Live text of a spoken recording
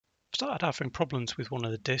started having problems with one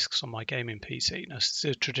of the disks on my gaming PC. Now, it's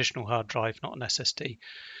a traditional hard drive, not an SSD.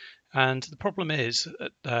 And the problem is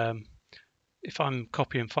that if I'm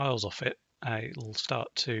copying files off it, it'll start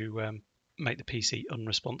to make the PC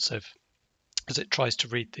unresponsive as it tries to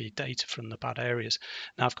read the data from the bad areas.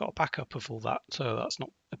 Now I've got a backup of all that, so that's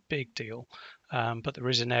not a big deal. But there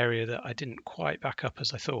is an area that I didn't quite back up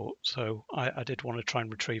as I thought, so I did want to try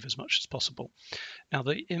and retrieve as much as possible. Now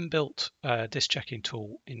the inbuilt disk checking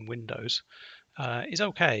tool in Windows is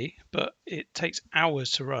okay, but it takes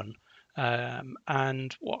hours to run.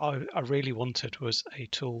 And what I really wanted was a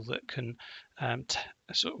tool that can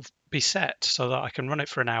sort of be set so that I can run it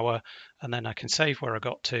for an hour and then I can save where I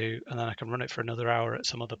got to and then I can run it for another hour at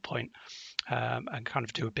some other point, and kind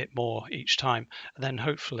of do a bit more each time, and then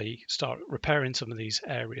hopefully start repairing some of these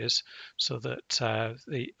areas so that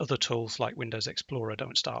the other tools like Windows Explorer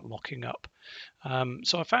don't start locking up.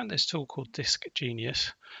 So I found this tool called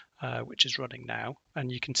DiskGenius, which is running now,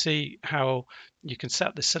 and you can see how you can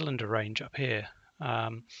set the cylinder range up here.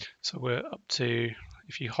 So we're up to,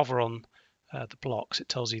 if you hover on the blocks, it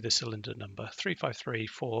tells you the cylinder number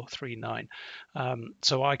 353439.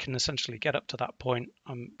 So I can essentially get up to that point.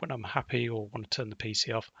 When I'm happy or want to turn the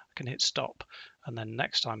PC off, I can hit stop, and then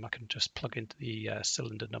next time I can just plug into the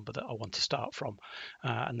cylinder number that I want to start from.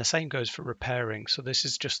 And the same goes for repairing. So this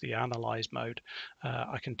is just the analyze mode.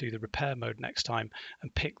 I can do the repair mode next time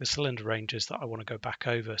and pick the cylinder ranges that I want to go back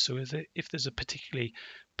over. So if there's a particularly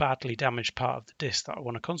badly damaged part of the disk that I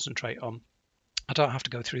want to concentrate on, I don't have to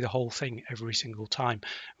go through the whole thing every single time,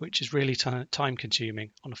 which is really time consuming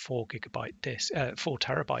on a 4 terabyte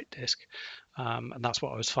disk. And that's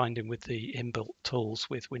what I was finding with the inbuilt tools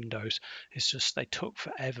with Windows. It's just they took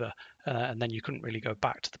forever, and then you couldn't really go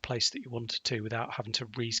back to the place that you wanted to without having to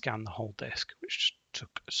rescan the whole disk, which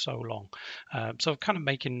took so long. So I'm kind of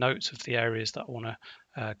making notes of the areas that I want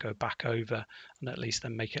to go back over, and at least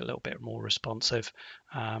then make it a little bit more responsive.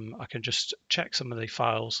 I can just check some of the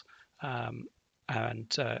files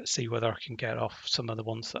and see whether I can get off some of the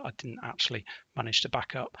ones that I didn't actually manage to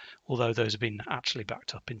back up, although those have been actually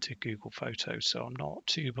backed up into Google Photos, so I'm not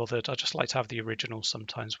too bothered. I just like to have the originals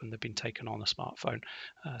sometimes when they've been taken on a smartphone,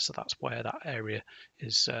 so that's where that area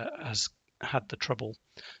has had the trouble.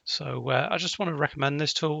 So I just want to recommend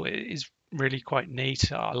this tool. It is really quite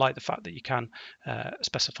neat. I like the fact that you can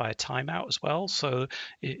specify a timeout as well, so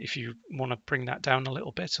if you want to bring that down a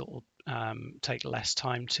little bit, it'll take less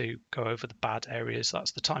time to go over the bad areas.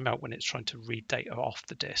 That's the timeout when it's trying to read data off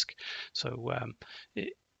the disk. So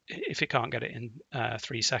if it can't get it in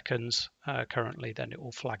 3 seconds currently, then it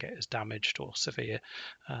will flag it as damaged or severe.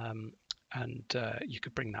 And you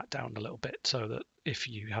could bring that down a little bit so that if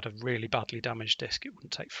you had a really badly damaged disk, it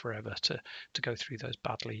wouldn't take forever to go through those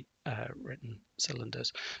badly written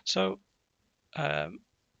cylinders. So I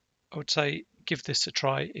would say give this a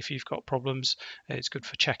try if you've got problems. It's good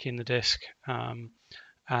for checking the disk.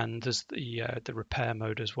 And there's the repair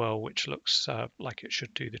mode as well, which looks like it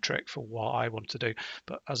should do the trick for what I want to do.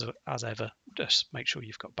 But as ever, just make sure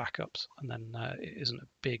you've got backups, and then it isn't a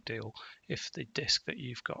big deal if the disk that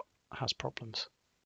you've got has problems.